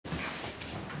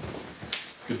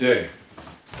Good day.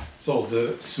 So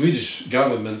the Swedish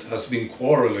government has been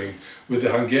quarreling with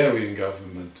the Hungarian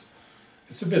government.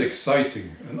 It's a bit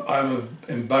exciting and I'm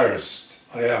embarrassed.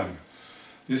 I am.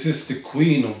 This is the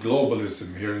queen of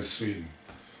globalism here in Sweden.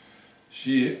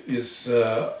 She is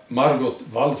Margot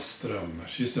Wallström.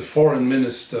 She's the foreign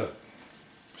minister,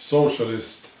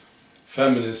 socialist,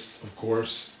 feminist, of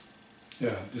course.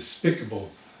 Yeah,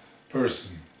 despicable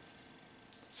person.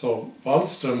 So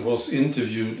Wallström was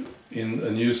interviewed in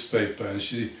a newspaper and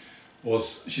she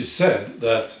said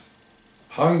that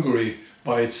Hungary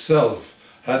by itself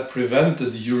had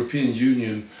prevented the European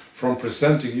Union from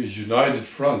presenting a united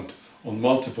front on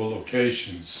multiple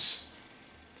occasions.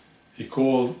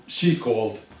 She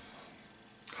called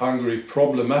Hungary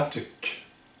problematic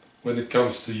when it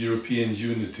comes to European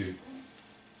unity.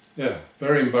 Yeah,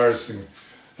 very embarrassing,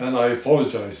 and I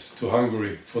apologize to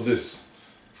Hungary for this,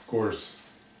 of course.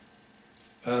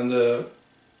 And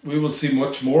we will see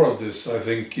much more of this, I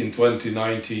think, in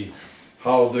 2019,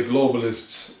 how the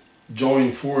globalists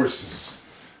join forces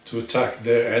to attack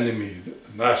their enemy, the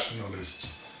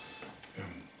nationalists. Yeah.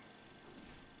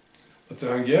 But the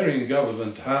Hungarian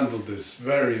government handled this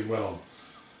very well.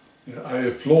 Yeah, I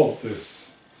applaud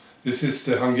this. This is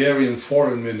the Hungarian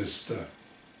foreign minister.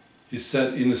 He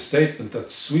said in a statement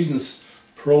that Sweden's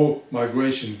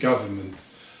pro-migration government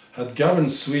had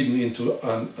governed Sweden into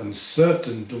an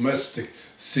uncertain domestic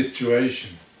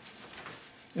situation.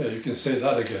 Yeah, you can say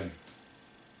that again.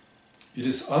 It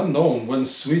is unknown when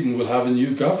Sweden will have a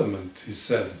new government, he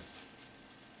said.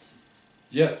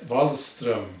 Yet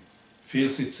Wallström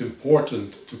feels it's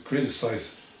important to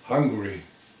criticize Hungary.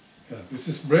 Yeah, this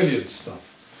is brilliant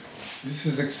stuff. This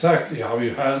is exactly how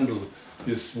you handle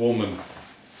this woman.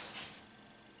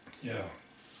 Yeah,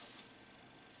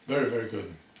 very, very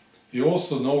good. He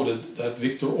also noted that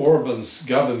Viktor Orban's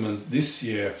government this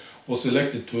year was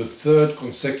elected to a third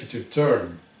consecutive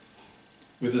term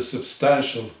with a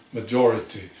substantial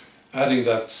majority, adding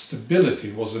that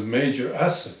stability was a major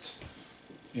asset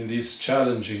in these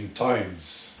challenging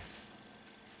times.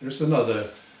 There's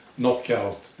another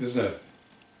knockout, isn't it?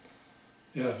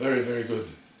 Yeah, very, very good.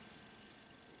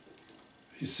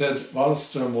 He said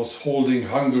Wallström was holding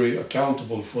Hungary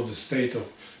accountable for the state of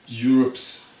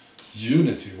Europe's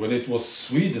unity when it was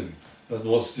Sweden that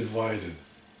was divided.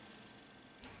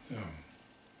 Yeah.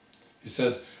 He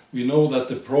said, "We know that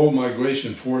the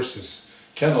pro-migration forces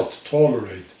cannot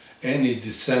tolerate any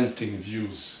dissenting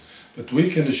views, but we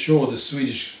can assure the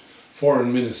Swedish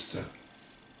foreign minister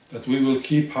that we will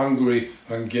keep Hungary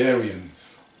Hungarian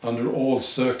under all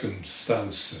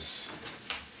circumstances."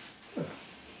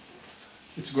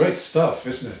 It's great stuff,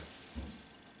 isn't it?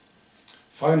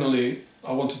 Finally,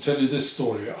 I want to tell you this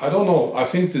story. I don't know, I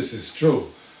think this is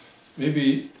true.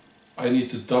 Maybe I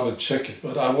need to double check it,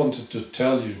 but I wanted to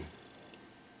tell you.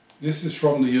 This is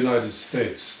from the United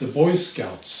States. The Boy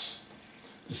Scouts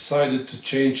decided to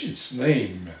change its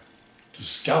name to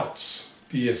Scouts,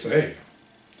 PSA,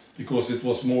 because it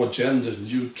was more gender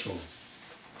neutral.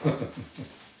 Yeah.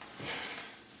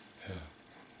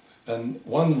 And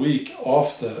 1 week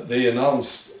after they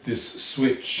announced this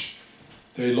switch,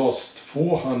 they lost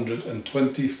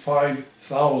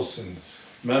 425,000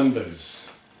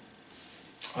 members.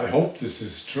 I hope this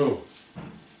is true.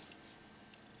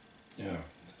 Yeah.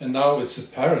 And now it's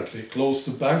apparently close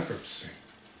to bankruptcy.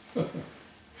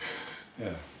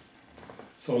 Yeah.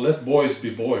 So let boys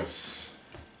be boys.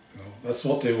 You know, that's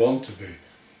what they want to be.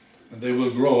 And they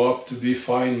will grow up to be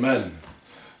fine men,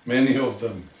 many of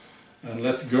them. And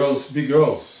let girls be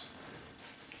girls.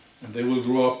 And they will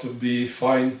grow up to be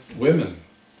fine women,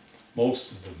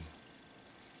 most of them.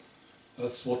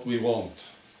 That's what we want.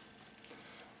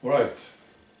 All right.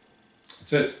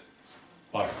 That's it.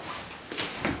 Bye.